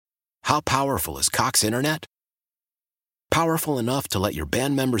How powerful is Cox Internet? Powerful enough to let your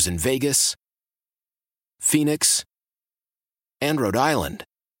band members in Vegas, Phoenix, and Rhode Island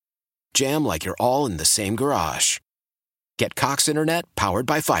jam like you're all in the same garage. Get Cox Internet powered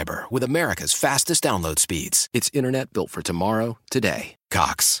by fiber with America's fastest download speeds. It's internet built for tomorrow, today.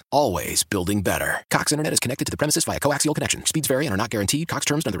 Cox, always building better. Cox Internet is connected to the premises via coaxial connection. Speeds vary and are not guaranteed. Cox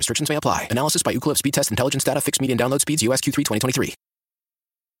terms and other restrictions may apply. Analysis by Ookla Speed Test Intelligence Data. Fixed median download speeds. US Q3 2023.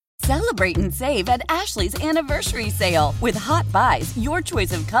 Celebrate and save at Ashley's Anniversary Sale. With Hot Buys, your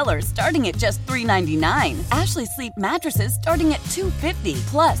choice of colors starting at just $3.99. Ashley Sleep mattresses starting at $2.50.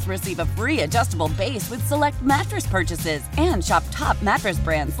 Plus, receive a free adjustable base with select mattress purchases. And shop top mattress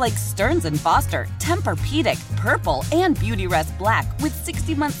brands like Stearns & Foster, Tempur-Pedic, Purple, and Beautyrest Black with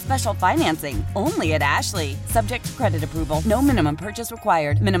 60-month special financing. Only at Ashley. Subject to credit approval. No minimum purchase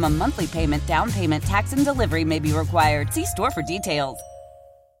required. Minimum monthly payment, down payment, tax, and delivery may be required. See store for details.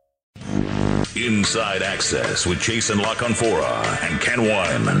 Inside Access with Jason LaConfora and Ken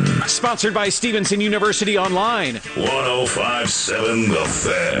Weinman. Sponsored by Stevenson University Online. 105.7 The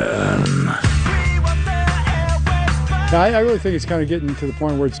Fan. I really think it's kind of getting to the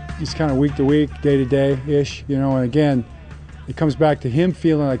point where it's kind of week to week, day to day-ish, and again, it comes back to him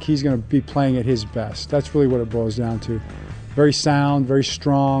feeling like he's going to be playing at his best. That's really what it boils down to. Very sound, very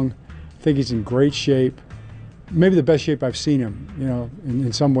strong. I think he's in great shape. Maybe the best shape I've seen him,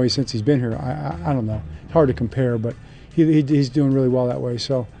 in some ways since he's been here. I don't know. It's hard to compare, but he's doing really well that way.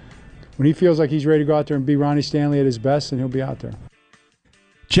 So when he feels like he's ready to go out there and be Ronnie Stanley at his best, then he'll be out there.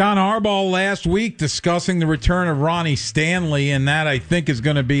 John Harbaugh last week discussing the return of Ronnie Stanley, and that I think is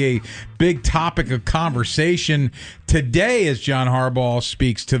going to be a big topic of conversation today as John Harbaugh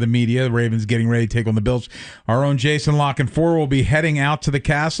speaks to the media. The Ravens getting ready to take on the Bills. Our own Jason LaConfora will be heading out to the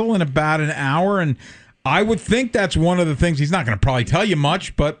Castle in about an hour, and I would think that's one of the things. He's not going to probably tell you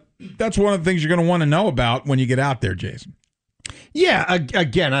much, but that's one of the things you're going to want to know about when you get out there, Jason. Yeah,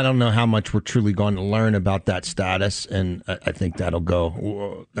 again, I don't know how much we're truly going to learn about that status, and I think that'll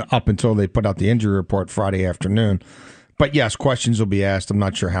go up until they put out the injury report Friday afternoon. But yes, questions will be asked. I'm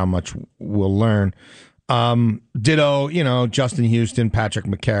not sure how much we'll learn. Ditto, Justin Houston, Patrick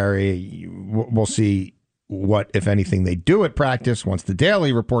McCary. We'll see what, if anything, they do at practice once the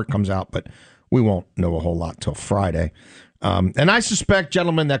daily report comes out, but we won't know a whole lot till Friday. And I suspect,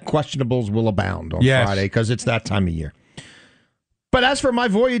 gentlemen, that questionables will abound on Friday because it's that time of year. But as for my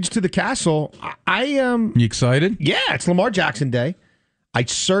voyage to the Castle, You excited? Yeah, it's Lamar Jackson Day. I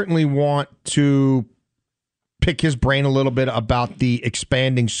certainly want to pick his brain a little bit about the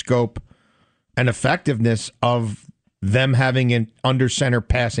expanding scope and effectiveness of them having an under-center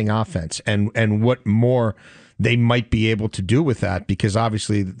passing offense and what more they might be able to do with that, because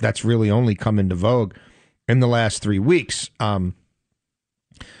obviously that's really only come into vogue in the last 3 weeks.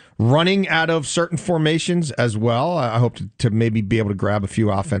 Running out of certain formations as well. I hope to maybe be able to grab a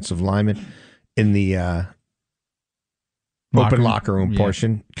few offensive linemen in the open locker room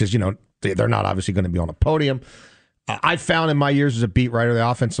portion, because, they're not obviously going to be on a podium. I found in my years as a beat writer, the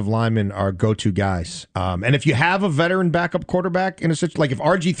offensive linemen are go-to guys. And if you have a veteran backup quarterback in a situation, like if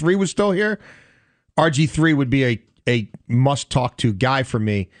RG3 was still here, RG3 would be a must-talk-to guy for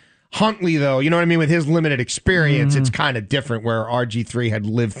me. Huntley, though, you know what I mean? With his limited experience, it's kind of different, where RG3 had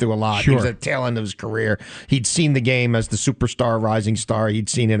lived through a lot. Sure. He was at the tail end of his career. He'd seen the game as the superstar, rising star. He'd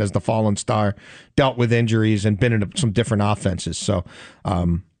seen it as the fallen star, dealt with injuries, and been in some different offenses. So,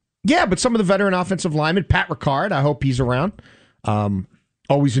 but some of the veteran offensive linemen, Pat Ricard, I hope he's around.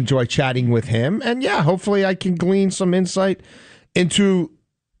 Always enjoy chatting with him. And, hopefully I can glean some insight into...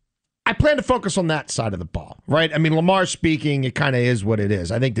 I plan to focus on that side of the ball, right? I mean, Lamar speaking, it kind of is what it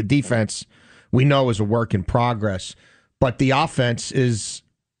is. I think the defense, we know, is a work in progress, but the offense is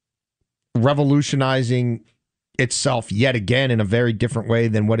revolutionizing itself yet again in a very different way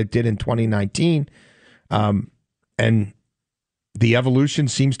than what it did in 2019. And the evolution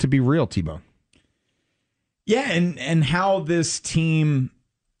seems to be real, T-Bone. Yeah, and how this team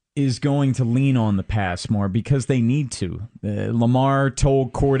is going to lean on the pass more, because they need to. Lamar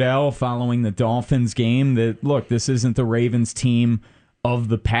told Cordell following the Dolphins game that, look, this isn't the Ravens team of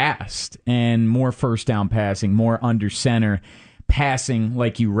the past, and more first down passing, more under center passing,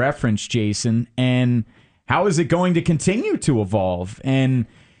 like you referenced, Jason. And how is it going to continue to evolve? And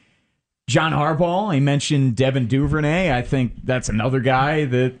John Harbaugh, I mentioned Devin Duvernay. I think that's another guy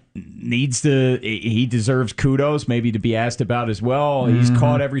that he deserves kudos, maybe to be asked about as well. Mm-hmm. He's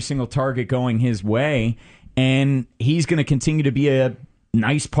caught every single target going his way, and he's going to continue to be a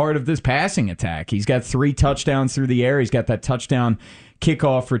nice part of this passing attack. He's got 3 touchdowns through the air. He's got that touchdown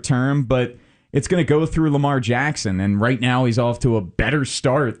kickoff return, but it's going to go through Lamar Jackson. And right now he's off to a better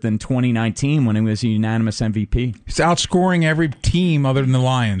start than 2019 when he was a unanimous MVP. He's outscoring every team other than the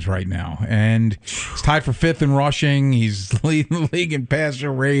Lions right now. And he's tied for 5th in rushing. He's leading the league in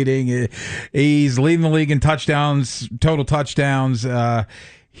passer rating. He's leading the league in touchdowns, total touchdowns.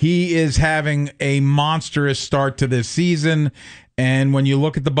 He is having a monstrous start to this season. And when you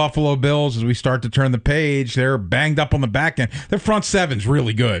look at the Buffalo Bills, as we start to turn the page, they're banged up on the back end. Their front seven's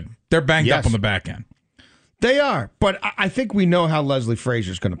really good. They're banged up on the back end. They are. But I think we know how Leslie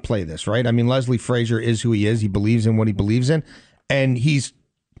Frazier's going to play this, right? I mean, Leslie Frazier is who he is. He believes in what he believes in. And he's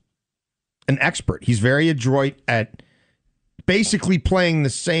an expert. He's very adroit at basically playing the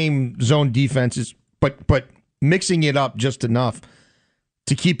same zone defenses, but mixing it up just enough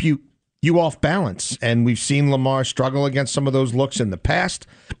to keep you off balance. And we've seen Lamar struggle against some of those looks in the past.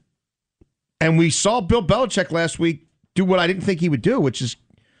 And we saw Bill Belichick last week do what I didn't think he would do, which is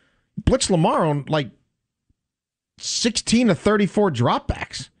blitz Lamar on like 16 to 34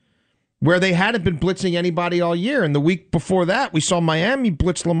 dropbacks, where they hadn't been blitzing anybody all year. And the week before that, we saw Miami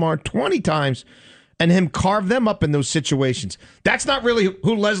blitz Lamar 20 times and him carve them up in those situations. That's not really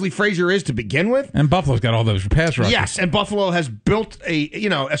who Leslie Frazier is to begin with. And Buffalo's got all those pass rushers. Yes, and Buffalo has built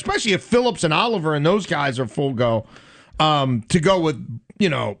especially if Phillips and Oliver and those guys are full go, to go with,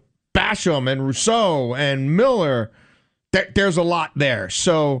 Basham and Rousseau and Miller. There's a lot there.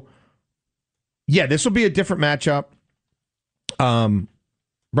 So, yeah, this will be a different matchup.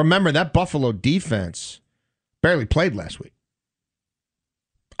 Remember, that Buffalo defense barely played last week.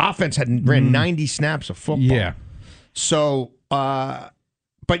 Offense ran 90 snaps of football. Yeah. So, but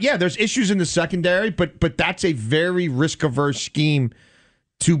yeah, there's issues in the secondary, but that's a very risk-averse scheme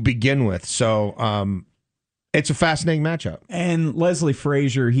to begin with. So, it's a fascinating matchup. And Leslie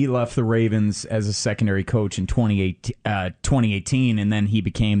Frazier, he left the Ravens as a secondary coach in 2018, and then he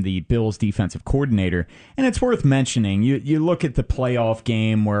became the Bills defensive coordinator. And it's worth mentioning, you look at the playoff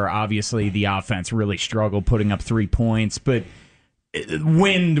game where obviously the offense really struggled putting up 3 points, but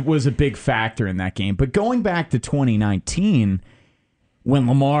wind was a big factor in that game. But going back to 2019, when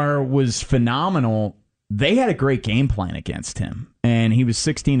Lamar was phenomenal, they had a great game plan against him. And he was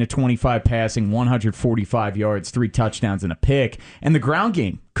 16 to 25 passing, 145 yards, 3 touchdowns, and a pick. And the ground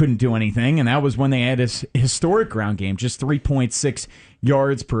game couldn't do anything. And that was when they had his historic ground game, just 3.6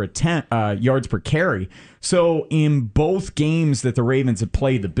 yards per carry. So in both games that the Ravens have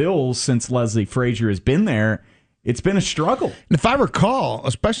played the Bills since Leslie Frazier has been there, it's been a struggle. And if I recall,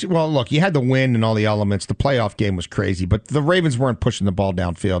 look, you had the win and all the elements. The playoff game was crazy, but the Ravens weren't pushing the ball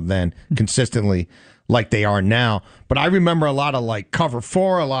downfield then consistently like they are now. But I remember a lot of like cover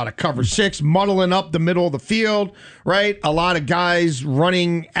 4, a lot of cover 6, muddling up the middle of the field, right? A lot of guys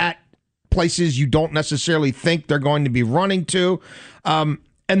running at places you don't necessarily think they're going to be running to. And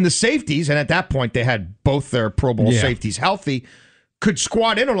the safeties, and at that point they had both their Pro Bowl safeties healthy, could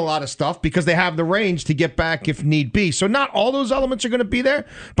squat in on a lot of stuff because they have the range to get back if need be. So not all those elements are going to be there,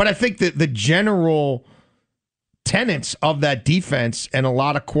 but I think that the general tenets of that defense and a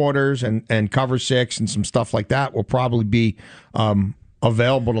lot of quarters and cover 6 and some stuff like that will probably be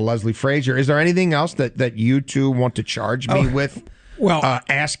available to Leslie Frazier. Is there anything else that you two want to charge me with? Well,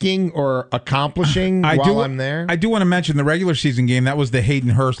 asking or accomplishing I'm there? I do want to mention the regular season game. That was the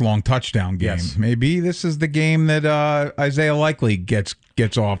Hayden Hurst long touchdown game. Yes. Maybe this is the game that Isaiah Likely gets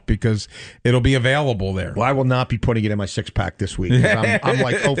off because it'll be available there. Well, I will not be putting it in my 6-pack this week. I'm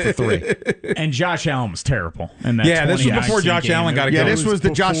like 0 for 3. And Josh Allen was terrible. In that this was before Josh Allen got a go. This was the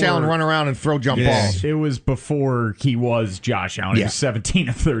Josh Allen run around and throw jump balls. It was before he was Josh Allen. He was 17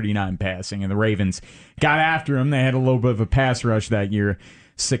 of 39 passing, and the Ravens got after him. They had a little bit of a pass rush that year,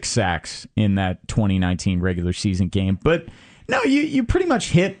 6 sacks in that 2019 regular season game. But no, you pretty much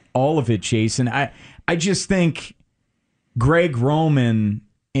hit all of it, Jason. I just think Greg Roman,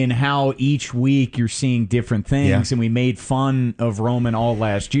 in how each week you're seeing different things, and we made fun of Roman all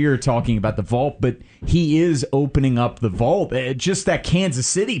last year talking about the vault, but he is opening up the vault. Just that Kansas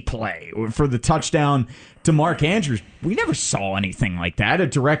City play for the touchdown to Mark Andrews, we never saw anything like that. A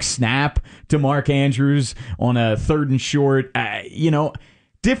direct snap to Mark Andrews on a 3rd and short,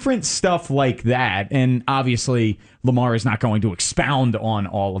 different stuff like that. And obviously Lamar is not going to expound on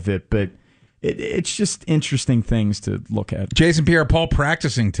all of it, but it's just interesting things to look at. Jason Pierre-Paul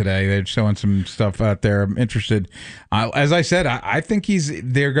practicing today. They're showing some stuff out there. I'm interested. As I said, I think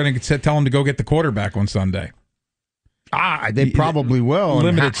they're going to tell him to go get the quarterback on Sunday. They probably will.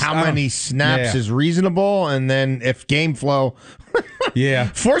 Limited. How many snaps is reasonable? And then if game flow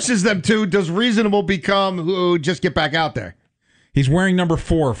forces them to, does reasonable become who just get back out there? He's wearing number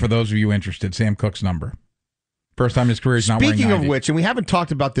 4 for those of you interested, Sam Cook's number. First time in his career he's not wearing 90. Speaking of which, and we haven't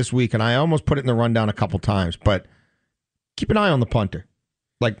talked about this week, and I almost put it in the rundown a couple times, but keep an eye on the punter.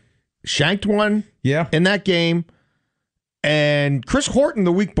 Like, shanked one in that game. And Chris Horton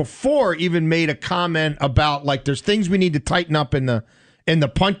the week before even made a comment about, like, there's things we need to tighten up in the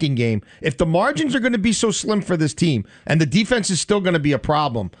punting game. If the margins are going to be so slim for this team and the defense is still going to be a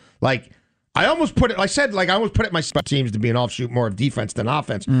problem, like, I almost put it my teams to be an offshoot more of defense than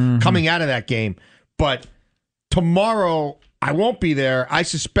offense coming out of that game. But tomorrow, I won't be there. I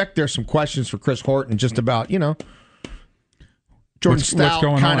suspect there's some questions for Chris Horton just about, Jordan Stout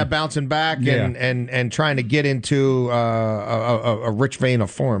kind of bouncing back and trying to get into a rich vein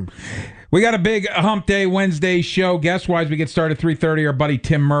of form. We got a big Hump Day Wednesday show. Guest-wise, we get started at 3:30. Our buddy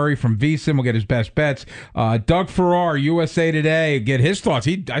Tim Murray from VSiN will get his best bets. Doug Farrar, USA Today, get his thoughts.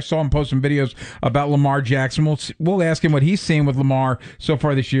 I saw him post some videos about Lamar Jackson. We'll ask him what he's seen with Lamar so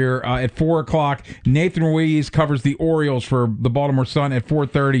far this year. At 4 o'clock, Nathan Ruiz covers the Orioles for the Baltimore Sun at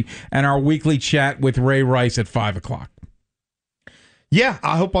 4:30, and our weekly chat with Ray Rice at 5 o'clock. Yeah,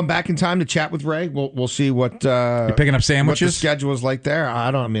 I hope I'm back in time to chat with Ray. We'll see what you're picking up sandwiches. What the schedule is like there.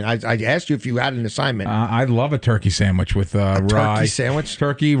 I asked you if you had an assignment. I'd love a turkey sandwich with rye. Turkey sandwich,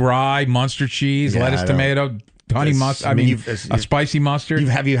 turkey, rye, Munster cheese, lettuce, tomato, honey mustard. A spicy mustard.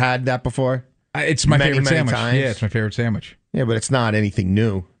 Have you had that before? It's my favorite sandwich. Times. Yeah, it's my favorite sandwich. Yeah, but it's not anything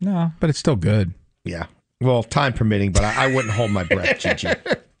new. No, but it's still good. Yeah. Well, time permitting, but I wouldn't hold my breath, Gigi.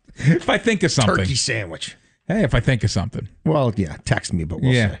 If I think of something, turkey sandwich. Hey, if I think of something. Well, yeah, text me, but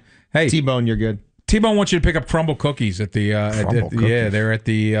we'll see. Hey, T-Bone, you're good. T-Bone wants you to pick up Crumble Cookies at the cookies. Yeah, they're at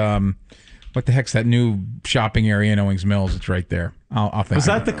the what the heck's that new shopping area in Owings Mills? It's right there. I'll think. Was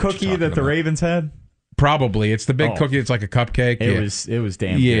that the cookie that the Ravens had? Probably. It's the big cookie. It's like a cupcake. It was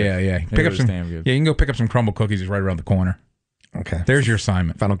damn good. Yeah. It was damn good. Yeah, you can go pick up some Crumble Cookies. It's right around the corner. Okay. There's your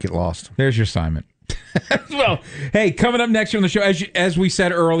assignment. If I don't get lost. There's your assignment. Well, hey, coming up next on the show, as we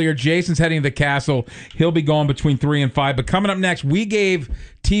said earlier, Jason's heading to the Castle. He'll be going between 3 and 5. But coming up next, we gave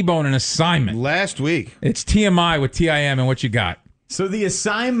T-Bone an assignment. Last week. It's TMI with TIM, and what you got? So the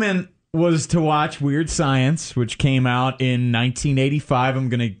assignment was to watch Weird Science, which came out in 1985. I'm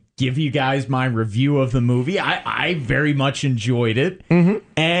going to give you guys my review of the movie. I very much enjoyed it. Mm-hmm.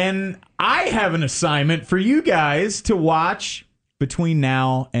 And I have an assignment for you guys to watch between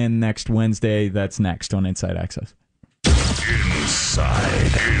now and next Wednesday. That's next on Inside Access.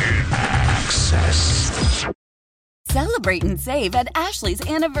 Inside Access. Celebrate and save at Ashley's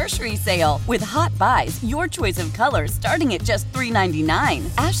Anniversary Sale. With Hot Buys, your choice of colors starting at just $3.99.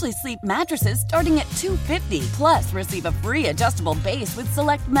 Ashley Sleep mattresses starting at $2.50. Plus, receive a free adjustable base with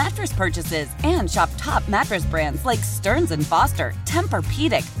select mattress purchases. And shop top mattress brands like Stearns & Foster,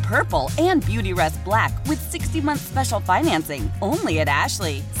 Tempur-Pedic, Purple, and Beautyrest Black with 60-month special financing. Only at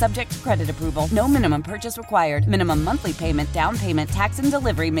Ashley. Subject to credit approval. No minimum purchase required. Minimum monthly payment, down payment, tax, and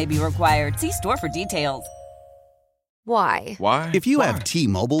delivery may be required. See store for details. Why? If you have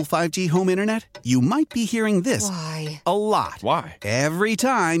T-Mobile 5G home internet, you might be hearing this a lot. Why? Every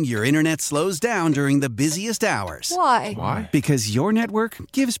time your internet slows down during the busiest hours. Why? Because your network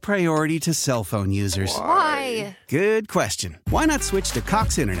gives priority to cell phone users. Why? Good question. Why not switch to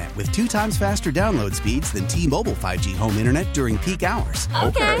Cox Internet with 2 times faster download speeds than T-Mobile 5G home internet during peak hours?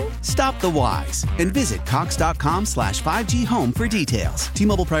 Okay. Stop the whys and visit cox.com/5G home for details.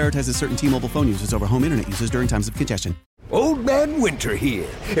 T-Mobile prioritizes certain T-Mobile phone users over home internet users during times of congestion. Old Man Winter here.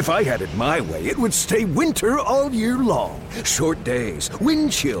 If I had it my way, it would stay winter all year long. Short days,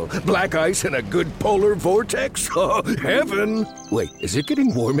 wind chill, black ice, and a good polar vortex. Oh, heaven. Wait, is it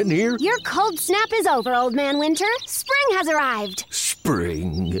getting warm in here? Your cold snap is over, Old Man Winter. Spring has arrived.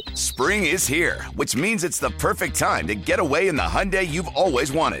 Spring. Spring is here, which means it's the perfect time to get away in the Hyundai you've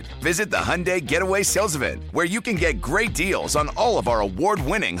always wanted. Visit the Hyundai Getaway Sales Event, where you can get great deals on all of our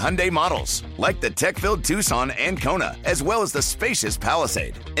award-winning Hyundai models, like the tech-filled Tucson and Kona, as well as the spacious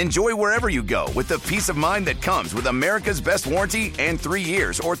Palisade. Enjoy wherever you go with the peace of mind that comes with America's best warranty and 3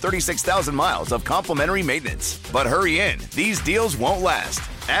 years or 36,000 miles of complimentary maintenance. But hurry in, these deals won't last.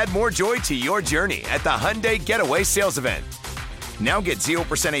 Add more joy to your journey at the Hyundai Getaway Sales Event. Now get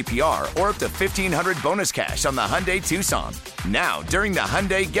 0% APR or up to $1,500 bonus cash on the Hyundai Tucson. Now, during the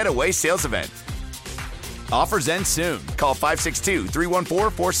Hyundai Getaway Sales Event. Offers end soon. Call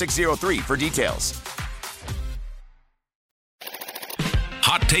 562-314-4603 for details.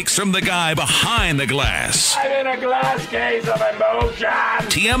 Hot takes from the guy behind the glass. I'm in a glass case of emotion.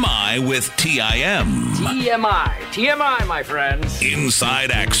 TMI with TIM. TMI, my friends. Inside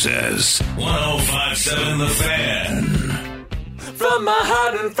Access. 105.7 The Fan. From my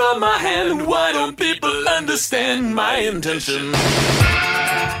heart and from my hand, why don't people understand my intention?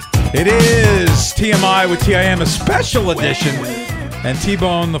 It is TMI with TIM, a special edition. And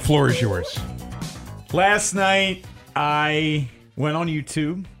T-Bone, the floor is yours. Last night, I went on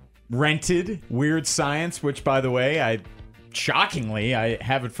YouTube, rented Weird Science, which, by the way, I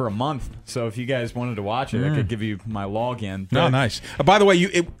have it for a month. So if you guys wanted to watch it, I could give you my login. Oh, nice. By the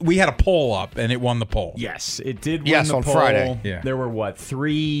way, we had a poll up, and it won the poll. Yes, it did win the on poll. Friday. Yeah. There were,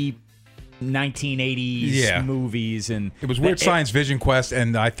 3 1980s movies, and it was Weird Science, Vision Quest,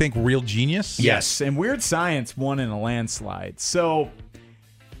 and I think Real Genius. Yes, and Weird Science won in a landslide. So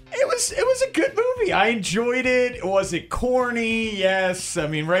it was a good movie. I enjoyed it. Was it corny? Yes. I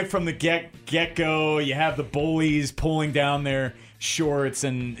mean, right from the get go, you have the bullies pulling down their shorts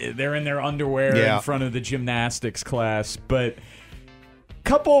and they're in their underwear in front of the gymnastics class. But a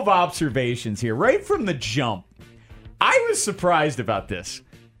couple of observations here. Right from the jump, I was surprised about this.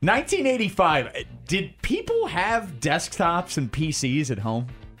 1985, did people have desktops and PCs at home?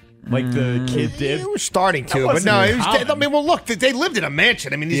 Like the kid did? They were starting to, but no. Look, they lived in a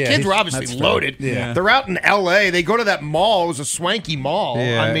mansion. I mean, these kids were obviously loaded. Yeah. They're out in L.A. They go to that mall. It was a swanky mall.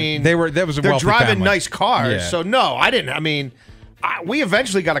 Yeah. I mean, that was a they're wealthy driving family. nice cars. Yeah. So, no, I didn't. I mean, we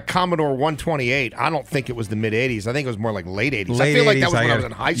eventually got a Commodore 128. I don't think it was the mid-'80s. I think it was more like late 80s. I feel like that was when I was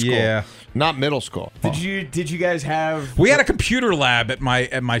in high school, not middle school. Did you guys have... We had a computer lab at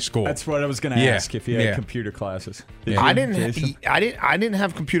my school. That's what I was going to ask, if you had computer classes. I didn't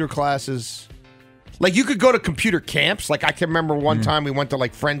have computer classes. Like, you could go to computer camps. Like, I can remember one time we went to,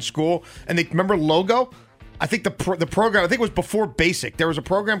 like, friend's school, and they remember Logo? I think the program, I think it was before Basic. There was a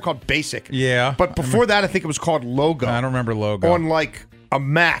program called Basic. Yeah. But before that, I think it was called Logo. I don't remember Logo. On, like, a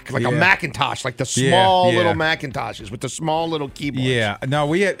Mac, like a Macintosh, like the small little Macintoshes with the small little keyboards. Yeah. No,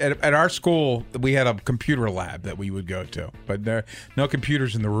 we had, at our school, we had a computer lab that we would go to, but there no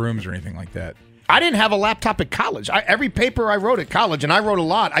computers in the rooms or anything like that. I didn't have a laptop at college. Every paper I wrote at college, and I wrote a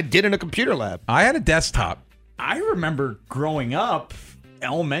lot, I did in a computer lab. I had a desktop. I remember growing up,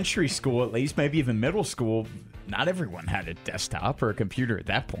 elementary school at least, maybe even middle school, not everyone had a desktop or a computer at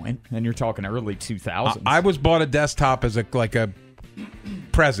that point, and you're talking early 2000s. I was bought a desktop as a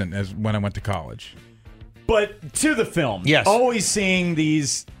present as when I went to college. But to the film, yes, always seeing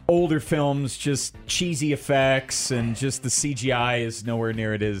these older films, just cheesy effects, and just the CGI is nowhere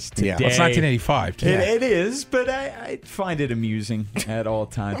near it is today. Yeah, well, it's 1985. Too. It is, but I find it amusing at all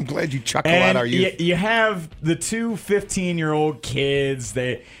times. I'm glad you chuckle at our youth. You have the two 15-year-old kids.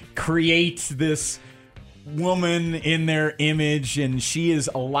 They create this woman in their image, and she is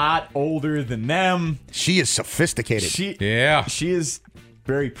a lot older than them. She is sophisticated. She is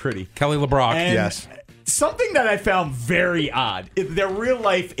very pretty. Kelly LeBrock. And yes. Something that I found very odd. Their real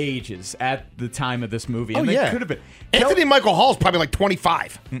life ages at the time of this movie. And they could have been. Anthony Michael Hall's probably like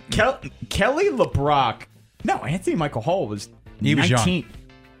 25. Kelly LeBrock. No, Anthony Michael Hall was 19. Was young.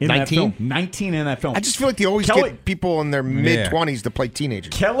 In 19? That film. 19 in that film. I just feel like they always get people in their mid-20s to play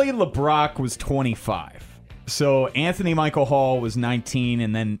teenagers. Kelly LeBrock was 25. So Anthony Michael Hall was 19,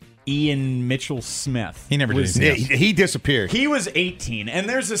 and then Ian Mitchell Smith. He never did. He disappeared. He was 18. And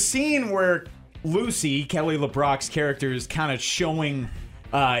there's a scene where Lucy, Kelly LeBrock's character, is kind of showing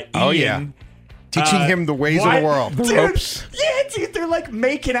Ian. Teaching him the ways of the world. Dude, dude, they're like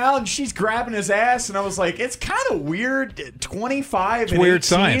making out and she's grabbing his ass. And I was like, it's kind of weird. 25 it's and weird 18?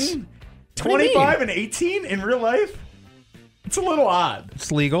 Science. 25 and 18 in real life? It's a little odd.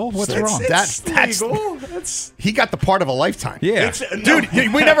 It's legal. What's wrong? That's legal. He got the part of a lifetime. Yeah. Dude, we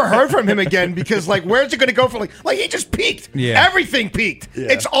never heard from him again because, like, where's it going to go for, like he just peaked. Yeah. Everything peaked.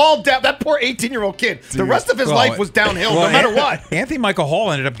 Yeah. It's all down. That poor 18-year-old kid. Dude. The rest of his life was downhill no matter what. Anthony Michael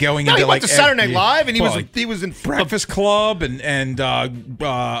Hall ended up going into, he went to Saturday Night Live, and he was in Breakfast Club and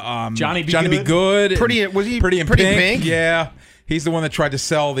Johnny B. Good. Pretty in Pink? Yeah. He's the one that tried to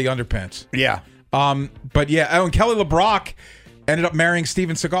sell the underpants. Yeah. But yeah, and Kelly LeBrock ended up marrying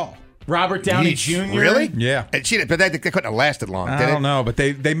Steven Seagal. Robert Downey Jr. Really? Yeah. But they couldn't have lasted long, did it? I don't know, but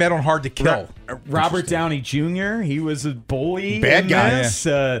they met on Hard to Kill. Robert Downey Jr., he was a bully. Bad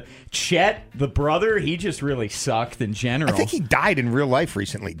guy. Chet, the brother, he just really sucked in general. I think he died in real life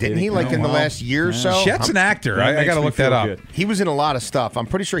recently, didn't he? Like in the last year or so? Chet's an actor. I got to look that up. Good. He was in a lot of stuff. I'm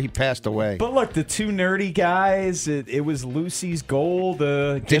pretty sure he passed away. But look, the two nerdy guys, it was Lucy's goal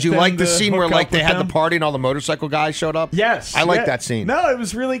to Did you like the scene where like they had the party and all the motorcycle guys showed up? Yes. I like that scene. No, it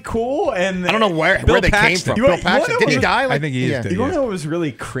was really cool. And I don't know where they came from. Bill Paxton. Did he die? I think he is dead. You want to know what was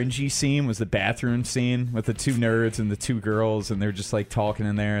really cringy scene was the bathroom scene with the two nerds and the two girls, and they're just like talking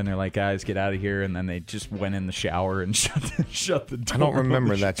in there, and they're like, guys, get out of here, and then they just went in the shower and shut the door. I don't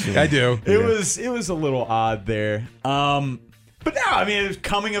remember that scene. I do. It was a little odd there. But no, I mean, it was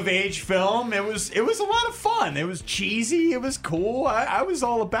coming of age film. It was a lot of fun. It was cheesy. It was cool. I was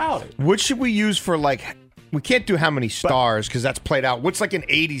all about it. What should we use for, like, we can't do how many stars because that's played out. What's like an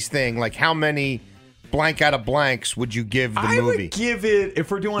 80s thing? Like, how many blank out of blanks would you give the movie? I would give it,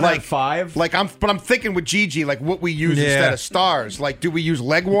 if we're doing like out of 5. Like, I'm thinking with Gigi, like what we use instead of stars. Like, do we use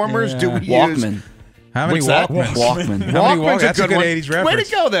leg warmers? Do we Walkman. use... How many Walkmans? Walkman's That's a good one. 80s reference. Way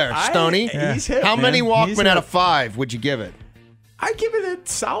to go there, Stoney. He's hip, how many man. Walkman out of 5 would you give it? I give it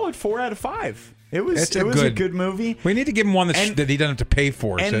a solid 4 out of 5. It was a good movie. We need to give him one that he doesn't have to pay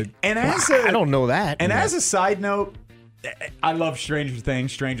for. I don't know that. And as a side note, I love Stranger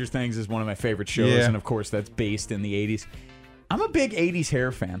Things. Stranger Things is one of my favorite shows, and of course that's based in the 80s. I'm a big 80s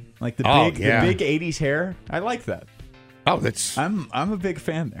hair fan. Like the big 80s hair. I like that. Oh, that's I'm a big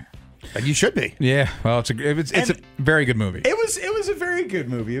fan there. You should be. Yeah. Well, it's a very good movie. It was a very good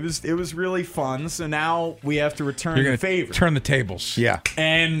movie. It was really fun. So now we have to return the favor. Turn the tables. Yeah.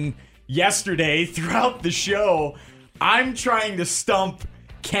 And yesterday, throughout the show, I'm trying to stump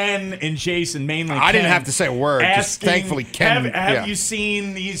Ken and Jason, mainly I didn't have to say a word. Just thankfully, Ken. Have you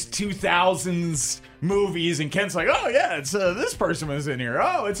seen these 2000s movies? And Ken's like, oh, yeah, it's this person was in here.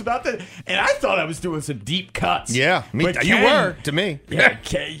 Oh, it's about that. And I thought I was doing some deep cuts. Yeah, But you Ken, were to me. Yeah,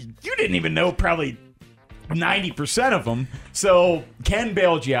 Ken, you didn't even know probably 90% of them. So Ken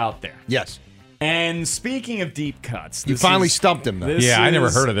bailed you out there. Yes. And speaking of deep cuts, you finally stumped him, though. Yeah, I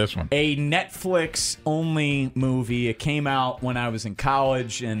never heard of this one. A Netflix-only movie. It came out when I was in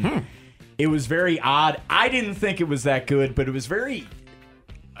college, and it was very odd. I didn't think it was that good, but it was very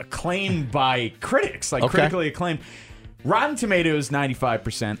acclaimed by critics, critically acclaimed. Rotten Tomatoes,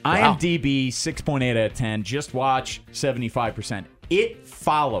 95%. Wow. IMDb, 6.8 out of 10. Just Watch, 75%. It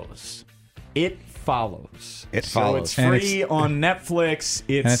follows. So it's free on Netflix.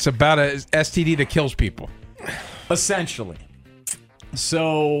 And it's about a STD that kills people. Essentially.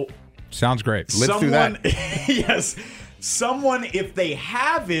 So sounds great. Live through that. Yes. Someone, if they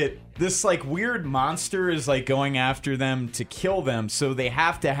have it, this like weird monster is like going after them to kill them. So they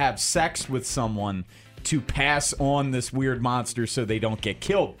have to have sex with someone to pass on this weird monster so they don't get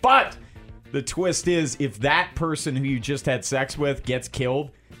killed. But the twist is, if that person who you just had sex with gets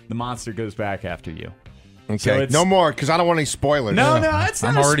killed, the monster goes back after you. Okay, no more, because I don't want any spoilers. No, it's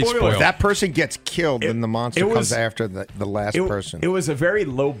not I'm already spoiled. If that person gets killed, then the monster comes after the last person. It was a very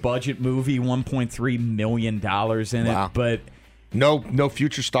low-budget movie, $1.3 million in it, but... No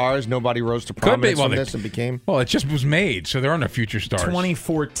future stars. Nobody rose to prominence from this and became... Well, it just was made, so there are no future stars.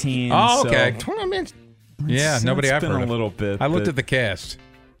 2014. Oh, okay. Nobody I've heard been of. A little bit. I looked at the cast.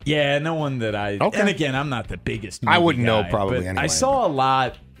 Yeah, no one that I... Okay. And again, I'm not the biggest movie I wouldn't guy, know probably but anyway. I saw a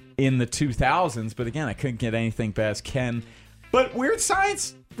lot in the 2000s, but again, I couldn't get anything past Ken. But Weird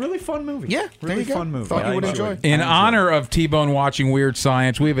Science, really fun movie. Yeah, really fun movie. Thought you would enjoy. In honor of T-Bone watching Weird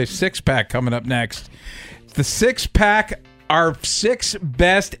Science, we have a 6-pack coming up next. The 6-pack, our 6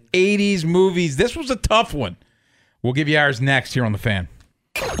 best 80s movies. This was a tough one. We'll give you ours next here on The Fan.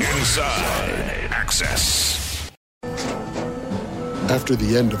 Inside Access. After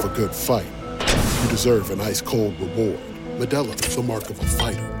the end of a good fight, you deserve an ice-cold reward. Modelo is the mark of a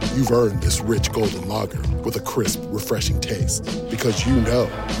fighter. You've earned this rich golden lager with a crisp, refreshing taste. Because you know,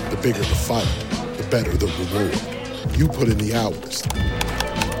 the bigger the fight, the better the reward. You put in the hours,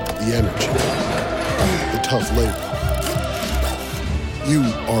 the energy, the tough labor. You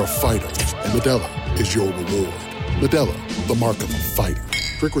are a fighter, and Modelo is your reward. Modelo, the mark of a fighter.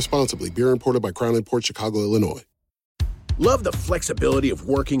 Drink responsibly. Beer imported by Crown Imports, Chicago, Illinois. Love the flexibility of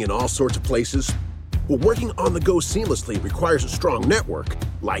working in all sorts of places? Well, working on the go seamlessly requires a strong network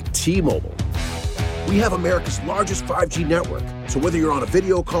like T-Mobile. We have America's largest 5G network, so whether you're on a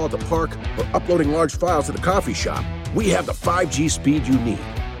video call at the park or uploading large files at a coffee shop, we have the 5G speed you need.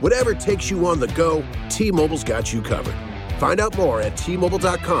 Whatever takes you on the go, T-Mobile's got you covered. Find out more at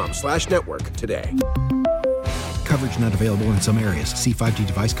T-Mobile.com/network today. Coverage not available in some areas. See 5G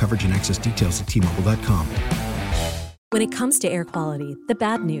device coverage and access details at T-Mobile.com. When it comes to air quality, the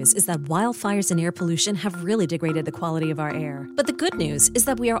bad news is that wildfires and air pollution have really degraded the quality of our air. But the good news is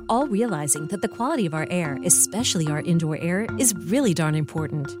that we are all realizing that the quality of our air, especially our indoor air, is really darn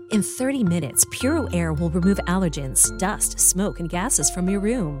important. In 30 minutes, Puro Air will remove allergens, dust, smoke, and gases from your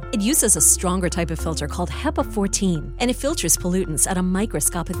room. It uses a stronger type of filter called HEPA 14, and it filters pollutants at a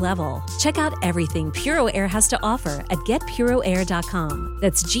microscopic level. Check out everything Puro Air has to offer at getpuroair.com.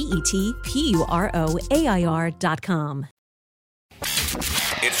 That's GETPUROAIR.com.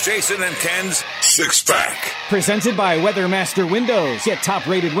 It's Jason and Ken's Six Pack. Presented by Weathermaster Windows. Get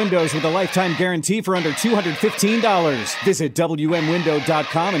top-rated windows with a lifetime guarantee for under $215. Visit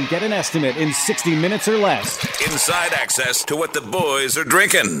WMWindow.com and get an estimate in 60 minutes or less. Inside access to what the boys are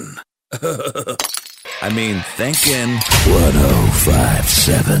drinking. I mean, thinking.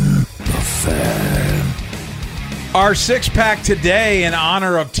 105.7 The Fan. Our six-pack today in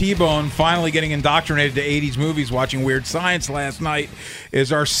honor of T-Bone finally getting indoctrinated to 80s movies, watching Weird Science last night,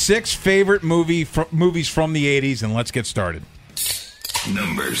 is our 6 favorite movies from the 80s, and let's get started.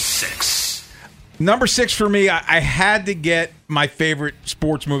 Number 6. Number 6 for me, I had to get my favorite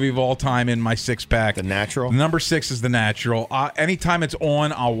sports movie of all time in my six-pack. The Natural? Number 6 is The Natural. Anytime it's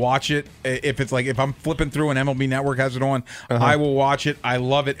on, I'll watch it. If I'm flipping through and MLB Network has it on, I will watch it. I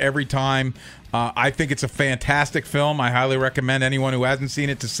love it every time. I think it's a fantastic film. I highly recommend anyone who hasn't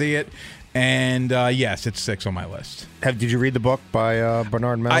seen it to see it. And yes, it's 6 on my list. Did you read the book by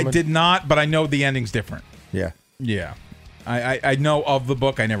Bernard Melman? I did not, but I know the ending's different. Yeah. Yeah. I know of the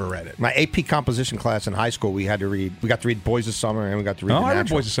book. I never read it. My AP composition class in high school, we got to read Boys of Summer, and we got to read The Natural. I read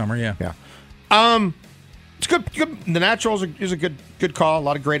Boys of Summer, yeah. Yeah. It's good. The Natural is a good call. A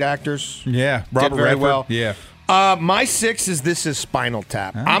lot of great actors. Yeah. Robert very Redford. well. Yeah. My 6 is This Is Spinal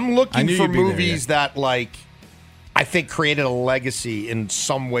Tap. I'm looking for movies that, like, I think created a legacy in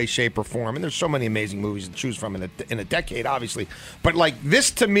some way, shape, or form. And there's so many amazing movies to choose from in a decade, obviously. But, like,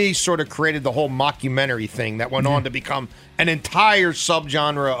 this, to me, sort of created the whole mockumentary thing that went on to become an entire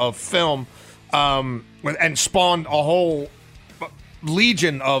subgenre of film and spawned a whole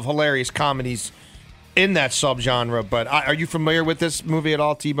legion of hilarious comedies in that subgenre. But are you familiar with this movie at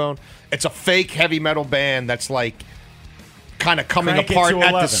all, T-Bone? It's a fake heavy metal band that's like kind of coming apart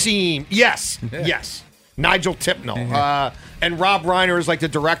at the seam. Yes, yes. Nigel Tipnell. And Rob Reiner is like the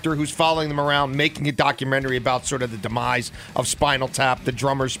director who's following them around, making a documentary about sort of the demise of Spinal Tap. The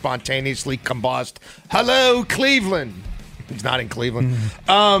drummers spontaneously combust. Hello, Cleveland. He's not in Cleveland.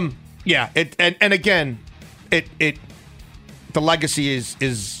 Yeah. And again, the legacy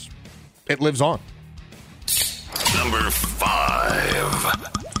is it lives on. Number 5.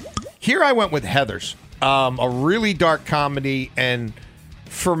 Here I went with Heathers, a really dark comedy, and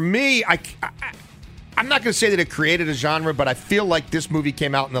for me, I'm not going to say that it created a genre, but I feel like this movie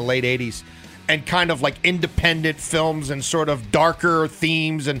came out in the late 80s, and kind of like independent films and sort of darker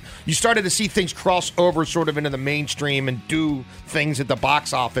themes, and you started to see things cross over sort of into the mainstream and do things at the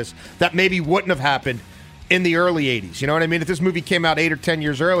box office that maybe wouldn't have happened in the early 80s. You know what I mean? If this movie came out 8 or 10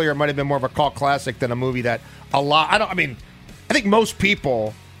 years earlier, it might have been more of a cult classic than a movie that I think most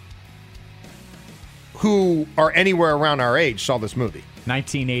people who are anywhere around our age saw this movie.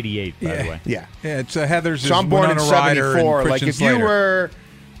 1988, by the way. Yeah. Yeah, it's Heathers. So I'm born in '74. Like if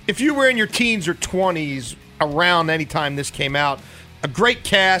you were in your teens or 20s around any time this came out, a great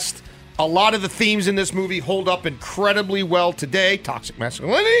cast. A lot of the themes in this movie hold up incredibly well today. Toxic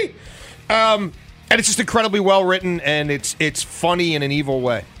masculinity. And it's just incredibly well written, and it's funny in an evil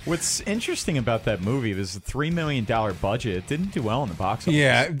way. What's interesting about that movie is the $3 million budget. It didn't do well in the box office.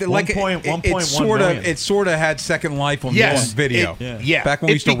 Yeah, like it sort of had second life on video. Back when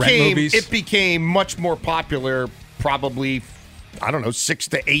we used to rent movies. It became much more popular, probably, 6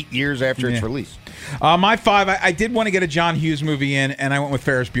 to 8 years after its release. My 5, I did want to get a John Hughes movie in, and I went with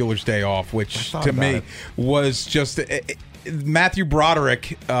Ferris Bueller's Day Off, which to me was just. Matthew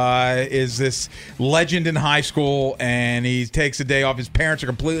Broderick is this legend in high school, and he takes a day off. His parents are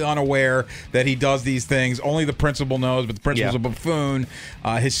completely unaware that he does these things. Only the principal knows, but the principal's a buffoon.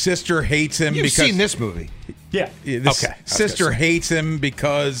 His sister hates him. You've seen this movie. Yeah. Sister hates him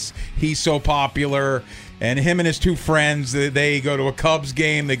because he's so popular. And him and his 2 friends, they go to a Cubs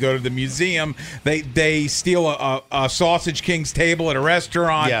game. They go to the museum. They steal a Sausage King's table at a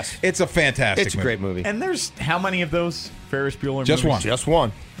restaurant. Yes. It's a fantastic It's a great movie. And there's how many of those Ferris Bueller Just movies? one. Just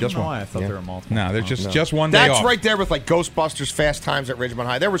one. Just one. I thought there were multiple. No, there's just one day That's off. right there with like Ghostbusters, Fast Times at Ridgemont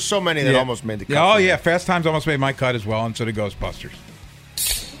High. There were so many that almost made the cut. Oh, yeah. Fast Times almost made my cut as well, and so did Ghostbusters.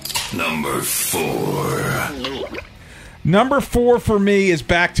 Number 4. Number 4 for me is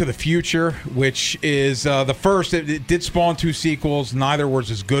Back to the Future, which is the first. It did spawn 2 sequels. Neither was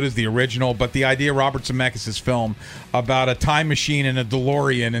as good as the original, but the idea of Robert Zemeckis' film about a time machine and a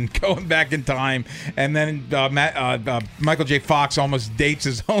DeLorean and going back in time, and then Michael J. Fox almost dates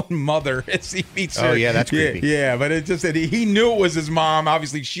his own mother as he meets her. Oh, yeah, that's creepy. Yeah, but it just he knew it was his mom.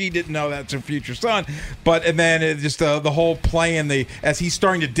 Obviously, she didn't know that's her future son. And then it just the whole playing as he's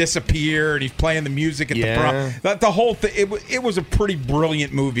starting to disappear and he's playing the music at the prom. The whole thing. It was a pretty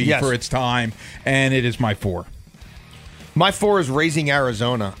brilliant movie for its time, and it is my 4. My 4 is Raising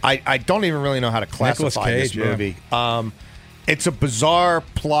Arizona. I don't even really know how to classify this movie. It's a bizarre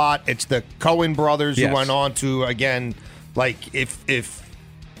plot. It's the Coen brothers Yes. who went on to, again, like if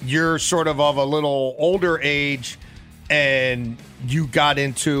you're sort of a little older age and you got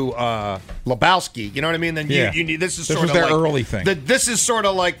into Lebowski, you know what I mean? Then you need this was their early thing. This is sort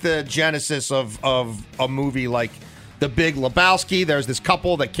of like the genesis of a movie like The Big Lebowski. There's this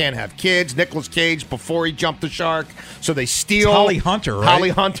couple that can't have kids. Nicolas Cage before he jumped the shark, so they steal It's Holly Hunter, right? Holly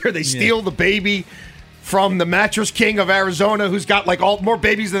Hunter. They steal the baby from the Mattress King of Arizona, who's got like more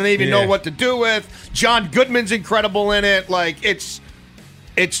babies than they even know what to do with. John Goodman's incredible in it. Like it's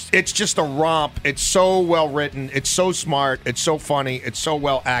just a romp. It's so well written. It's so smart. It's so funny. It's so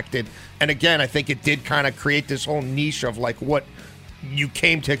well acted. And again, I think it did kind of create this whole niche of like what you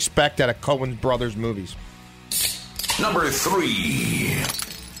came to expect out of Coen Brothers movies. Number 3.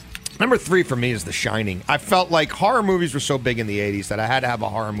 Number 3 for me is The Shining. I felt like horror movies were so big in the 80s that I had to have a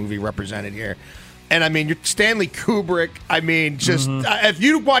horror movie represented here. And I mean, you're Stanley Kubrick. I mean, just if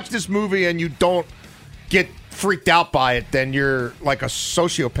you watch this movie and you don't get freaked out by it, then you're like a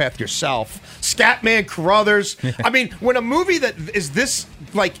sociopath yourself. Scatman Crothers. I mean, when a movie that is this,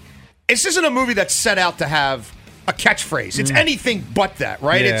 like, this isn't a movie that's set out to have a catchphrase. It's anything but that,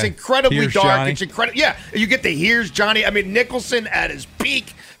 right? Yeah. It's incredibly Here's dark. Johnny. It's incredible. Yeah, you get the Here's Johnny. I mean, Nicholson at his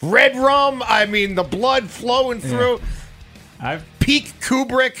peak. Red Rum. I mean, the blood flowing through. Peak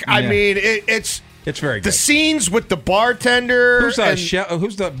Kubrick. I mean, it's very good. The scenes with the bartender. Who's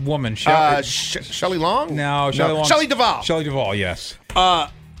who's the woman? Shelley Long? No, Shelley Long. Shelley Duvall. Shelley Duvall, yes.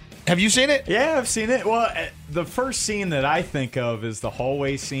 Have you seen it? Yeah, I've seen it. Well, the first scene that I think of is the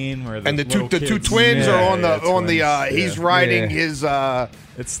hallway scene where And the two twins are on the he's riding his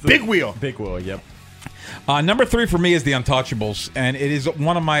it's the big wheel. Big wheel, yep. Number 3 for me is The Untouchables, and it is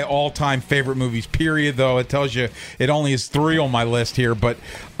one of my all-time favorite movies, period, though. It tells you it only is 3 on my list here, but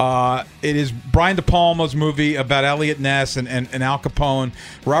it is Brian De Palma's movie about Elliot Ness and Al Capone.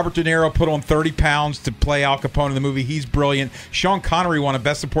 Robert De Niro put on 30 pounds to play Al Capone in the movie. He's brilliant. Sean Connery won a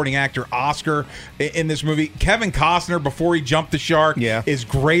Best Supporting Actor Oscar in this movie. Kevin Costner, before he jumped the shark, is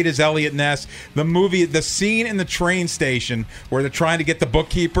great as Elliot Ness. The scene in the train station where they're trying to get the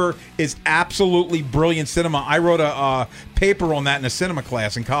bookkeeper is absolutely brilliant cinema. I wrote a paper on that in a cinema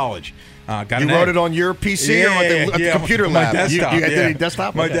class in college. You wrote it on your PC or at the computer lab? My desktop. You had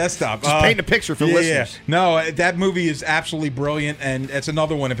desktop? My Okay. desktop. Just paint a picture for listeners. No, that movie is absolutely brilliant, and it's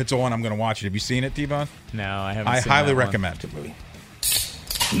another one. If it's on, I'm going to watch it. Have you seen it, T-Bone? No, I haven't. I seen highly that one. recommend the movie.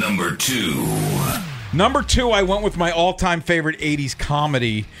 Number 2. Number 2, I went with my all-time favorite 80s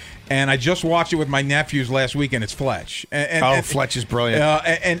comedy, and I just watched it with my nephews last weekend. It's Fletch. And Fletch is brilliant.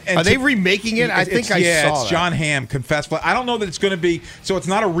 And Are they remaking it? I think I saw it's that. John Hamm, Confess Fletch. I don't know that it's going to be. So it's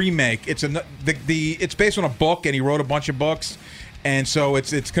not a remake. It's it's based on a book, and he wrote a bunch of books. And so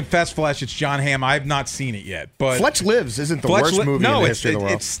it's Confess Fletch. It's John Hamm. I have not seen it yet, but Fletch Lives isn't the worst movie in the history of the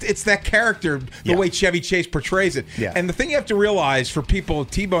world. It's that character, the way Chevy Chase portrays it. Yeah. And the thing you have to realize for people,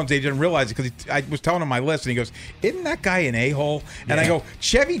 T-Bone's age didn't realize it because I was telling him my list, and he goes, "Isn't that guy an a-hole?" And I go,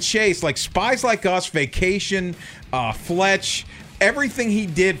 Chevy Chase, like Spies Like Us, Vacation, Fletch. Everything he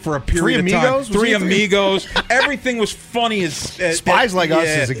did for a period of time. Three Amigos. Everything was funny as Spies Like Us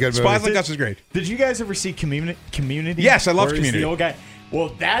is a good movie. Spies Like Us is great. Did you guys ever see Community? Yes, I love Where he's Community. The old guy. Well,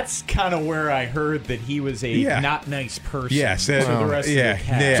 that's kind of where I heard that he was a not nice person. Yes, to the rest of the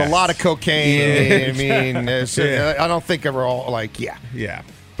cast. It's a lot of cocaine. I mean, I don't think ever all like yeah.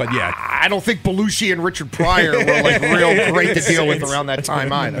 But I don't think Belushi and Richard Pryor were like real great to deal with around that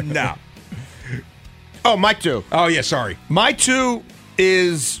time either. No. Oh, my 2. Oh, yeah, sorry. My 2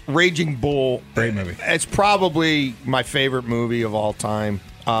 is Raging Bull. Great movie. It's probably my favorite movie of all time.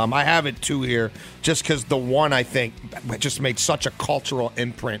 I have it 2 here just because the one, I think, just made such a cultural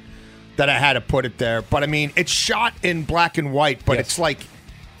imprint that I had to put it there. But, I mean, it's shot in black and white, but it's like,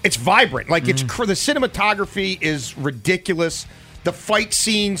 it's vibrant. Like, the cinematography is ridiculous. The fight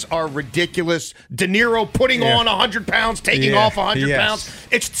scenes are ridiculous. De Niro putting on 100 pounds, taking off 100 pounds.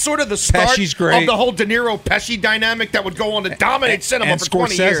 It's sort of the start Pesci's great. of the whole De Niro-Pesci dynamic that would go on to dominate cinema for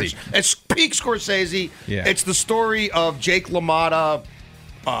 20 years. It's peak Scorsese. Yeah. It's the story of Jake LaMotta,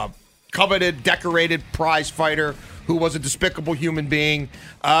 coveted, decorated prize fighter who was a despicable human being,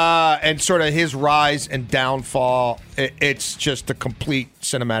 and sort of his rise and downfall. It's just a complete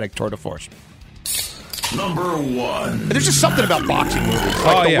cinematic tour de force. Number 1. There's just something about boxing movies,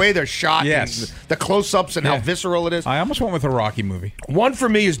 like the way they're shot, and the close-ups, and how visceral it is. I almost went with a Rocky movie. One for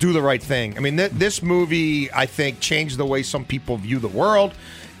me is Do the Right Thing. I mean, this movie, I think, changed the way some people view the world.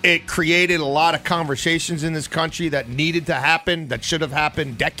 It created a lot of conversations in this country that needed to happen, that should have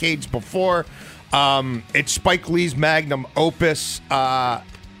happened decades before. It's Spike Lee's magnum opus.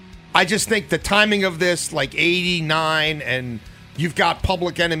 I just think the timing of this, like 89, and you've got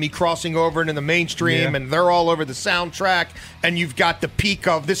Public Enemy crossing over into the mainstream, and they're all over the soundtrack, and you've got the peak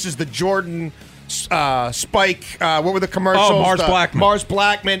of, this is the Jordan, Spike, what were the commercials? Oh, Mars Blackman. Mars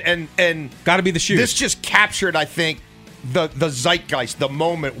Blackman, and got to be the shoes. This just captured, I think, the zeitgeist, the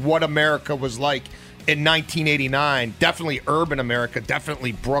moment, what America was like in 1989. Definitely urban America,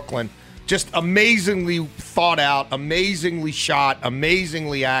 definitely Brooklyn. Just amazingly thought out, amazingly shot,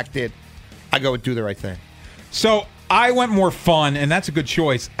 amazingly acted. I go with Do the Right Thing. So I went more fun, and that's a good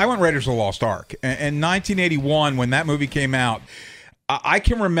choice. I went Raiders of the Lost Ark. In 1981, when that movie came out, I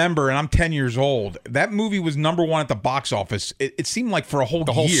can remember, and I'm 10 years old, that movie was number one at the box office. It seemed like for a whole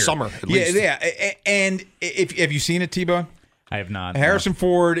year. Summer, at least. Yeah. And have you seen it, T-Bone? I have not. Harrison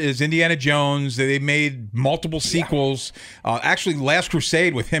Ford is Indiana Jones. They made multiple sequels. Actually, Last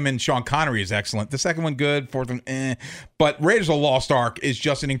Crusade with him and Sean Connery is excellent. The second one, good. Fourth one, eh. But Raiders of the Lost Ark is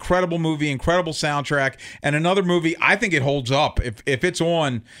just an incredible movie, incredible soundtrack, and another movie. I think it holds up. If it's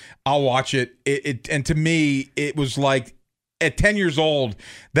on, I'll watch it. And to me, it was like, at 10 years old,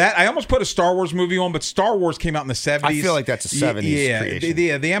 that I almost put a Star Wars movie on, but Star Wars came out in the 70s. I feel like that's a 70s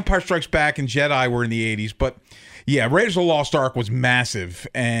creation. The Empire Strikes Back and Jedi were in the 80s, but yeah, Raiders of the Lost Ark was massive,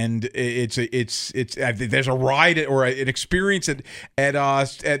 and it's there's a ride or an experience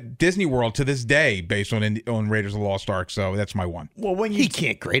at Disney World to this day based on Raiders of the Lost Ark. So that's my one. Well, when he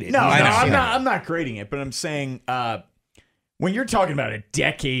can't grade it. No, I'm not grading it, but I'm saying when you're talking about a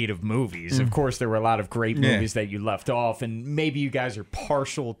decade of movies, of course there were a lot of great movies that you left off, and maybe you guys are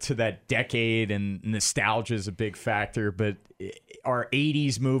partial to that decade, and nostalgia is a big factor, but are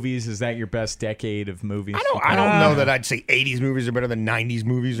 80s movies, is that your best decade of movies? I don't know that I'd say 80s movies are better than 90s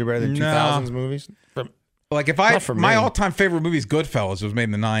movies or better than 2000s movies. Like my all-time favorite movie is Goodfellas. It was made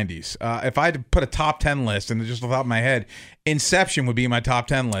in the 90s. If I had to put a top 10 list, and just off the top of my head, Inception would be my top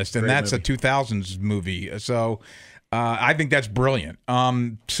 10 list, and that's a 2000s movie. So I think that's brilliant.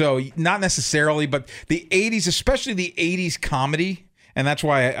 So not necessarily, but the 80s, especially the 80s comedy, and that's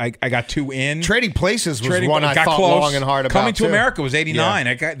why I got two in. Trading Places was one I thought long and hard about. Coming to America was 89.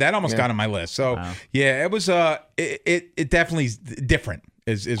 Yeah. That almost got on my list. So yeah, it was it definitely is different.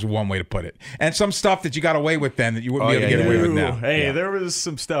 Is one way to put it. And some stuff that you got away with then that you wouldn't be able to get away with now. Hey, there was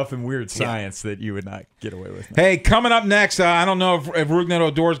some stuff in Weird Science that you would not get away with now. Hey, coming up next, I don't know if Rugnet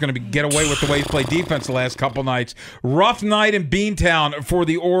Odor is going to get away with the way he's played defense the last couple nights. Rough night in Beantown for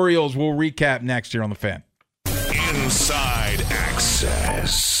the Orioles. We'll recap next year on The Fan. Inside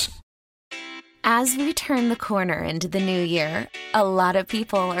Access. As we turn the corner into the new year, a lot of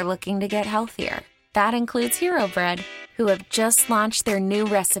people are looking to get healthier. That includes Hero Bread, who have just launched their new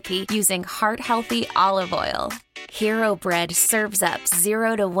recipe using heart-healthy olive oil. Hero Bread serves up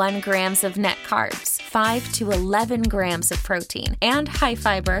 0 to 1 grams of net carbs, 5 to 11 grams of protein, and high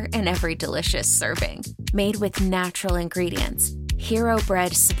fiber in every delicious serving. Made with natural ingredients, Hero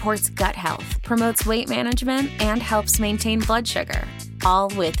Bread supports gut health, promotes weight management, and helps maintain blood sugar. All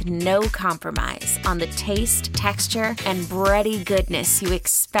with no compromise on the taste, texture, and bready goodness you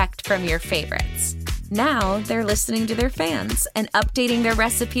expect from your favorites. Now they're listening to their fans and updating their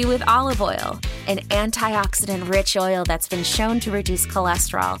recipe with olive oil, an antioxidant-rich oil that's been shown to reduce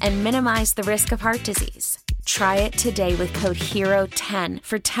cholesterol and minimize the risk of heart disease. Try it today with code HERO10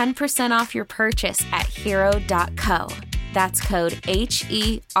 for 10% off your purchase at hero.co. That's code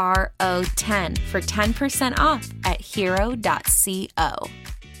HERO10 for 10% off at hero.co.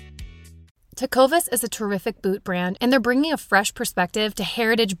 Tecovas is a terrific boot brand, and they're bringing a fresh perspective to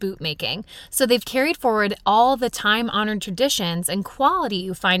heritage boot making. So they've carried forward all the time-honored traditions and quality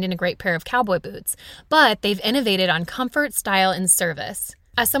you find in a great pair of cowboy boots, but they've innovated on comfort, style, and service.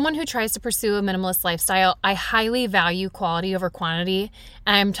 As someone who tries to pursue a minimalist lifestyle, I highly value quality over quantity,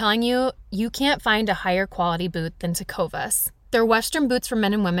 and I'm telling you, you can't find a higher quality boot than Tecovas. Their Western boots for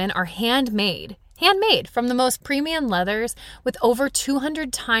men and women are handmade from the most premium leathers with over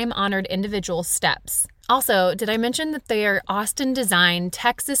 200 time-honored individual steps. Also, did I mention that they are Austin-designed,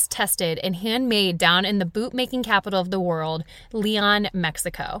 Texas-tested, and handmade down in the boot-making capital of the world, Leon,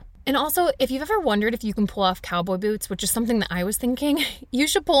 Mexico. And also, if you've ever wondered if you can pull off cowboy boots, which is something that I was thinking, you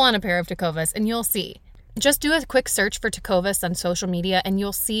should pull on a pair of Tecovas and you'll see. Just do a quick search for Tecovas on social media and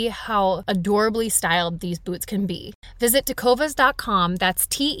you'll see how adorably styled these boots can be. Visit tecovas.com, that's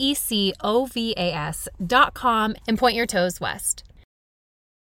TECOVAS.com, and point your toes west.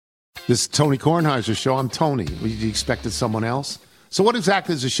 This is Tony Kornheiser's show. I'm Tony. You expected someone else? So what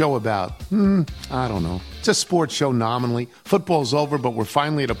exactly is the show about? I don't know. It's a sports show nominally. Football's over, but we're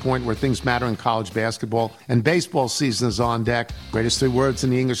finally at a point where things matter in college basketball, and baseball season is on deck. Greatest 3 words in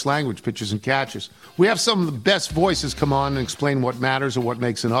the English language, pitchers and catchers. We have some of the best voices come on and explain what matters or what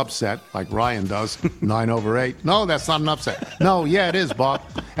makes an upset, like Ryan does, 9/8. No, that's not an upset. No, yeah, it is, Bob.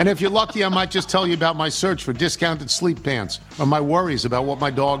 And if you're lucky, I might just tell you about my search for discounted sleep pants or my worries about what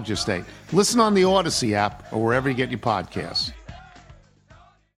my dog just ate. Listen on the Odyssey app or wherever you get your podcasts.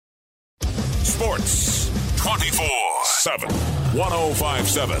 Sports 24/7.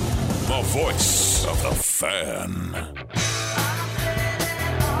 105.7. The voice of the fan.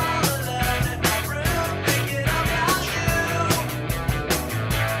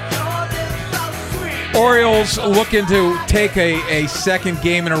 Orioles looking to take a second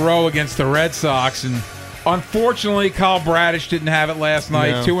game in a row against the Red Sox, and unfortunately, Kyle Bradish didn't have it last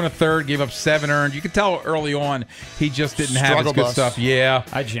night. No. 2 1/3, gave up 7 earned. You could tell early on he just didn't have his good stuff. Yeah,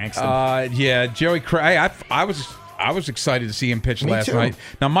 I jinxed him. Yeah, Joey Cray. I was excited to see him pitch Me last too. night.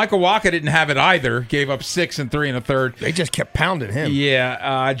 Now Michael Wacha didn't have it either. Gave up 6 3 1/3. They just kept pounding him.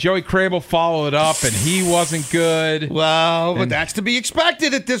 Yeah, Joey Crable followed it up, and he wasn't good. Well, but that's to be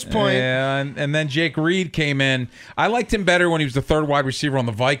expected at this point. Yeah, and then Jake Reed came in. I liked him better when he was the third wide receiver on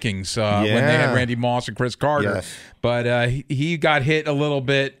the Vikings when they had Randy Moss and Chris Carter. Yes. But he got hit a little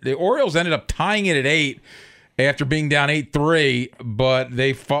bit. The Orioles ended up tying it at 8 after being down 8-3, but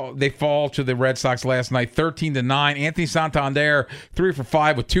they fall to the Red Sox last night 13-9. Anthony Santander 3 for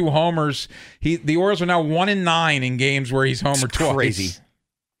 5 with 2 homers. The Orioles are now 1-9 in games where he's homered twice.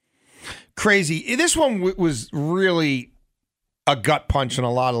 Crazy. This one was really a gut punch on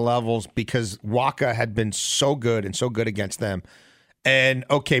a lot of levels because Wacha had been so good and so good against them. And,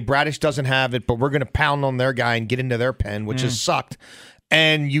 okay, Bradish doesn't have it, but we're going to pound on their guy and get into their pen, which has sucked.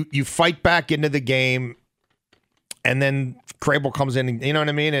 And you fight back into the game, and then Crable comes in, and, you know what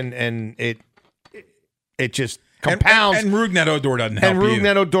I mean? And it just compounds. And Rougned Odor doesn't help And either.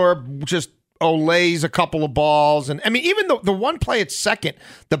 Rougned Odor just olays a couple of balls. And I mean, even the one play at second,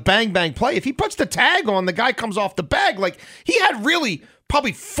 the bang play, if he puts the tag on, the guy comes off the bag. Like, he had really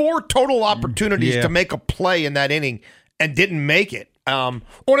probably 4 total opportunities to make a play in that inning and didn't make it. On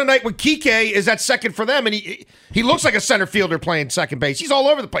a night when Kike is at second for them, and he looks like a center fielder playing second base. He's all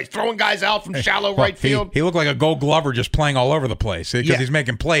over the place, throwing guys out from shallow right field. He looked like a Gold Glover just playing all over the place because he's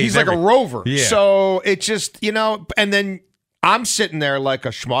making plays. He's like a rover. Yeah. So it just, and then I'm sitting there like a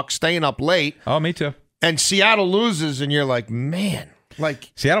schmuck, staying up late. Oh, me too. And Seattle loses, and you're like, man.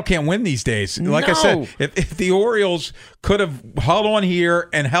 Like Seattle can't win these days. Like I said, if the Orioles could have held on here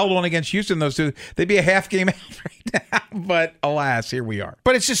and held on against Houston, those two, they'd be a half game out right now. But alas, here we are.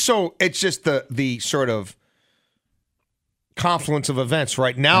 But it's just the sort of confluence of events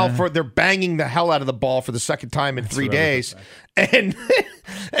right now. They're banging the hell out of the ball for the second time in 3 days, and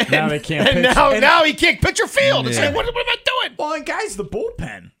now they can't. And pitch. now he can't pitch or field. It's like, what am I doing? Well, and guys, the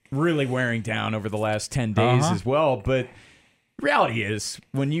bullpen really wearing down over the last 10 days as well, but. Reality is,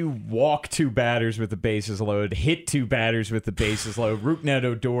 when you walk 2 batters with the bases loaded, hit 2 batters with the bases loaded, Rougned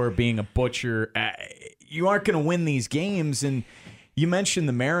Odor being a butcher, you aren't going to win these games. And you mentioned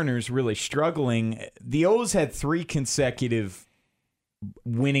the Mariners really struggling. The O's had 3 consecutive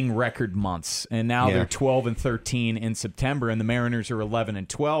winning record months, and now they're 12-13 in September, and the Mariners are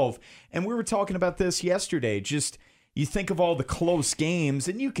 11-12. And we were talking about this yesterday. Just you think of all the close games,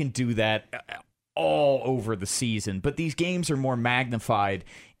 and you can do that all over the season, but these games are more magnified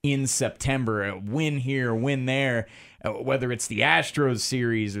in September. A win here, win there, whether it's the Astros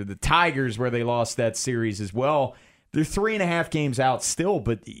series or the Tigers where they lost that series as well. They're 3.5 games out still,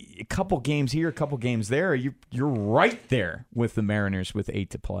 but a couple games here, a couple games there, you're right there with the Mariners with 8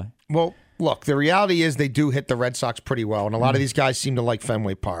 to play. Well, look, the reality is they do hit the Red Sox pretty well, and a lot of these guys seem to like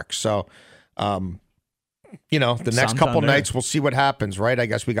Fenway Park. So, the next couple nights, we'll see what happens, right? I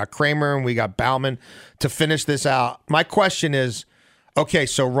guess we got Kramer and we got Bauman to finish this out. My question is, okay,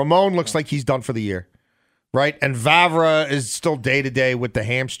 so Ramon looks like he's done for the year, right? And Vavra is still day-to-day with the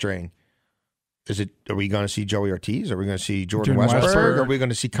hamstring. Are we going to see Joey Ortiz? Are we going to see Jordan Westberg? Are we going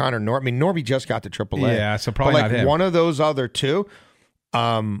to see Connor Norby? I mean, Norby just got to AAA. Yeah, so probably not him. One of those other two.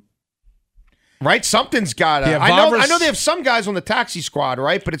 Right? Something's got to. Yeah, I know they have some guys on the taxi squad,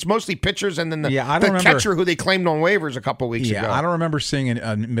 right? But it's mostly pitchers and then the catcher who they claimed on waivers a couple weeks ago. Yeah, I don't remember seeing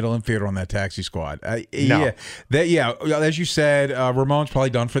a middle infielder on that taxi squad. No. As you said, Ramon's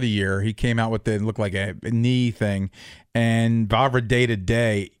probably done for the year. He came out with it looked like a knee thing. And Vavra day to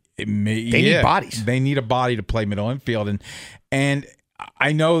day, they need bodies. They need a body to play middle infield. And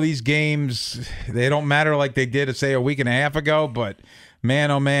I know these games, they don't matter like they did, say, a week and a half ago, but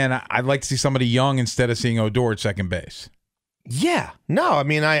man, oh man, I'd like to see somebody young instead of seeing Odor at second base. Yeah. No, I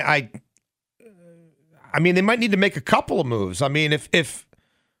mean, I mean, they might need to make a couple of moves. I mean, if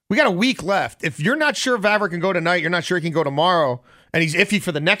we got a week left, if you're not sure if Vavra can go tonight, you're not sure he can go tomorrow, and he's iffy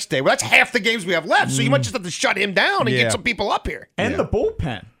for the next day, well, that's half the games we have left. So you might just have to shut him down and get some people up here. And the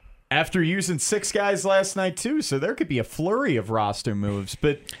bullpen. After using 6 guys last night, too. So there could be a flurry of roster moves.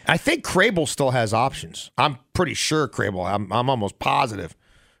 But I think Crable still has options. I'm pretty sure Crable. I'm almost positive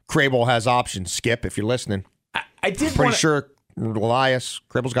Crable has options. Skip, if you're listening. I did pretty sure Elias,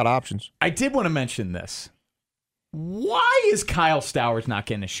 Crable's got options. I did want to mention this. Why is Kyle Stowers not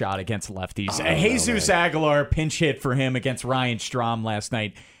getting a shot against lefties? Jesus Aguilar pinch hit for him against Ryan Strahm last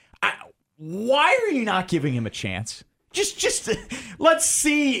night. Why are you not giving him a chance? Just let's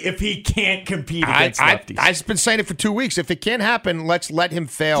see if he can't compete against lefties. I've been saying it for 2 weeks. If it can't happen, let's let him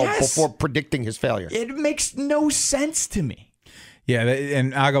fail before predicting his failure. It makes no sense to me. Yeah,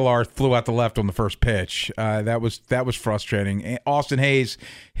 and Aguilar flew out the left on the first pitch. That was frustrating. Austin Hayes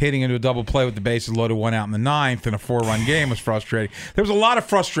hitting into a double play with the bases loaded, 1 out in the 9th in a 4-run game was frustrating. There was a lot of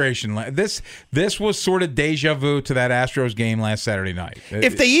frustration. This was sort of deja vu to that Astros game last Saturday night.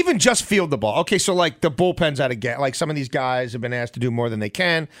 If they even just field the ball. Okay, so like the bullpen's out again. Like some of these guys have been asked to do more than they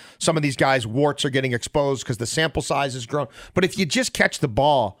can. Some of these guys' warts are getting exposed because the sample size has grown. But if you just catch the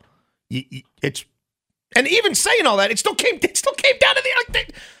ball, it's... And even saying all that, it still came down to the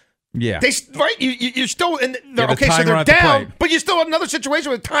right. You're still in. Okay, so they're down, but you're still in another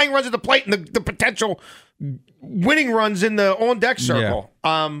situation with tying runs at the plate and the potential winning runs in the on deck circle.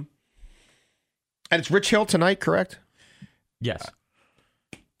 Yeah. And it's Rich Hill tonight, correct? Yes,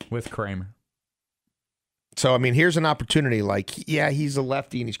 with Kramer. So I mean, here's an opportunity. Like, yeah, he's a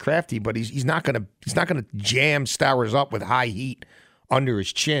lefty and he's crafty, but he's not gonna jam Stowers up with high heat under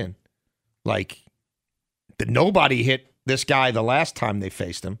his chin, like. Nobody hit this guy the last time they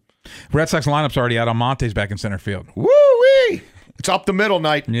faced him. Red Sox lineup's already out. Almonte's back in center field. Woo-wee! It's up the middle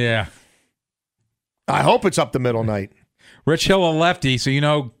night. Yeah. I hope it's up the middle night. Rich Hill, a lefty, so you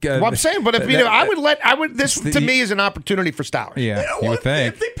know. Well, I'm saying, but if this to me is an opportunity for Stowers. Yeah, you would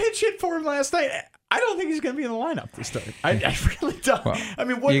think. If they pitch hit for him last night, I don't think he's going to be in the lineup this time. I really don't. Well, I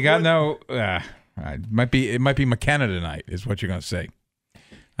mean, what you got no. It might be McKenna tonight, is what you're going to say.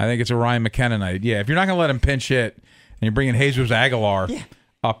 I think it's a Ryan McKenna night. Yeah, if you're not going to let him pinch hit and you're bringing Jesus Aguilar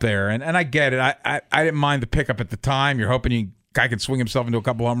up there, and I get it. I didn't mind the pickup at the time. You're hoping guy can swing himself into a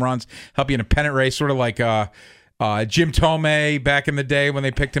couple home runs, help you in a pennant race, sort of like Jim Tomei back in the day when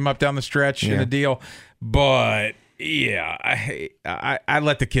they picked him up down the stretch in the deal. But, yeah, I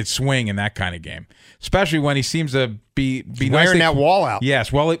let the kid swing in that kind of game, especially when he seems to be wearing that wall out.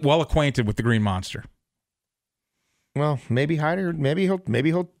 Yes, well acquainted with the Green Monster. Well, maybe Hyder. Maybe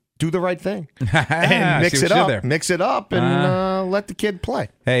he'll do the right thing and mix it up, and let the kid play.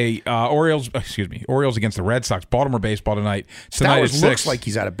 Hey, Orioles against the Red Sox. Baltimore baseball tonight. Stowers looks like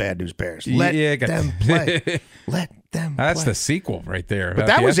he's out of Bad News Bears. Let them play. Let them. That's play. The sequel right there. But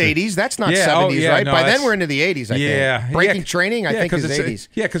that was 80s. That's not 70s, right? No, By then we're into the 80s. I think. Breaking Training. I think is 80s.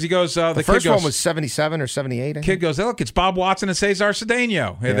 Yeah, because he goes. The first one was 77 or 78. Kid goes, look, it's Bob Watson and Cesar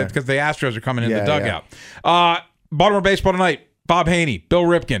Cedeno because the Astros are coming in the dugout. Baltimore baseball tonight. Bob Haney, Bill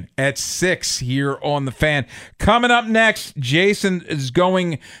Ripken at 6 here on The Fan. Coming up next, Jason is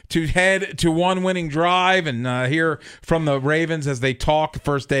going to head to one winning drive and hear from the Ravens as they talk the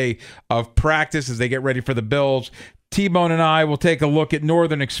first day of practice as they get ready for the Bills. T-Bone and I will take a look at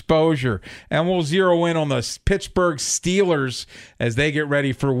Northern Exposure, and we'll zero in on the Pittsburgh Steelers as they get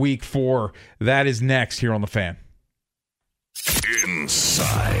ready for Week 4. That is next here on The Fan.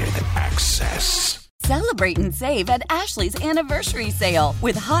 Inside Access. Celebrate and save at Ashley's Anniversary Sale.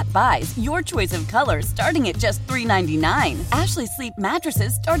 With Hot Buys, your choice of colors starting at just $3.99. Ashley Sleep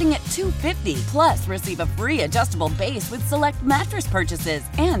mattresses starting at $2.50. Plus, receive a free adjustable base with select mattress purchases.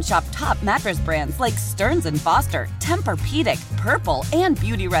 And shop top mattress brands like Stearns & Foster, Tempur-Pedic, Purple, and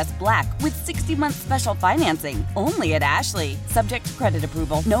Beautyrest Black with 60-month special financing. Only at Ashley. Subject to credit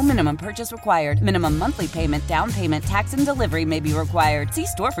approval. No minimum purchase required. Minimum monthly payment, down payment, tax, and delivery may be required. See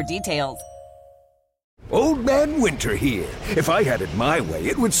store for details. Old Man Winter here. If I had it my way,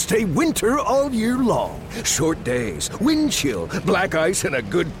 it would stay winter all year long. Short days, wind chill, black ice, and a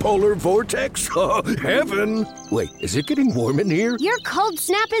good polar vortex. Oh, heaven. Wait, is it getting warm in here? Your cold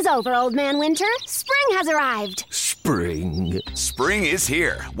snap is over, Old Man Winter. Spring has arrived. Spring. Spring is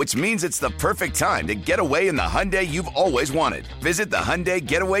here, which means it's the perfect time to get away in the Hyundai you've always wanted. Visit the Hyundai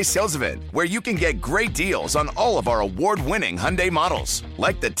Getaway Sales Event, where you can get great deals on all of our award-winning Hyundai models,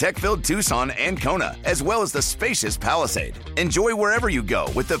 like the tech-filled Tucson and Kona, as well as the spacious Palisade. Enjoy wherever you go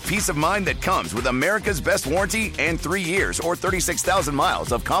with the peace of mind that comes with America's best warranty and 3 years or 36,000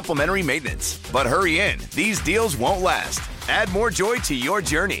 miles of complimentary maintenance. But hurry in, these deals won't last. Add more joy to your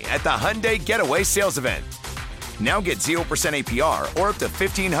journey at the Hyundai Getaway Sales Event. Now get 0% APR or up to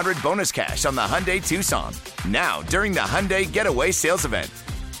 $1,500 bonus cash on the Hyundai Tucson. Now, during the Hyundai Getaway Sales Event.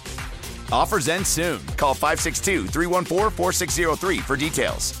 Offers end soon. Call 562-314-4603 for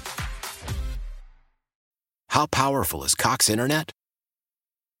details. How powerful is Cox Internet?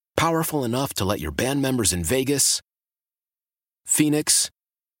 Powerful enough to let your band members in Vegas, Phoenix,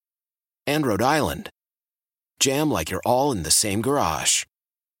 and Rhode Island jam like you're all in the same garage.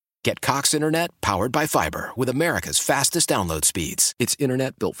 Get Cox Internet powered by fiber with America's fastest download speeds. It's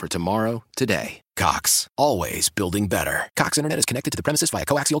internet built for tomorrow, today. Cox, always building better. Cox Internet is connected to the premises via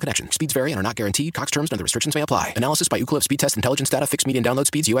coaxial connection. Speeds vary and are not guaranteed. Cox terms and other restrictions may apply. Analysis by Ookla of Speed Test Intelligence data. Fixed median download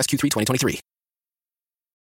speeds. US Q3 2023.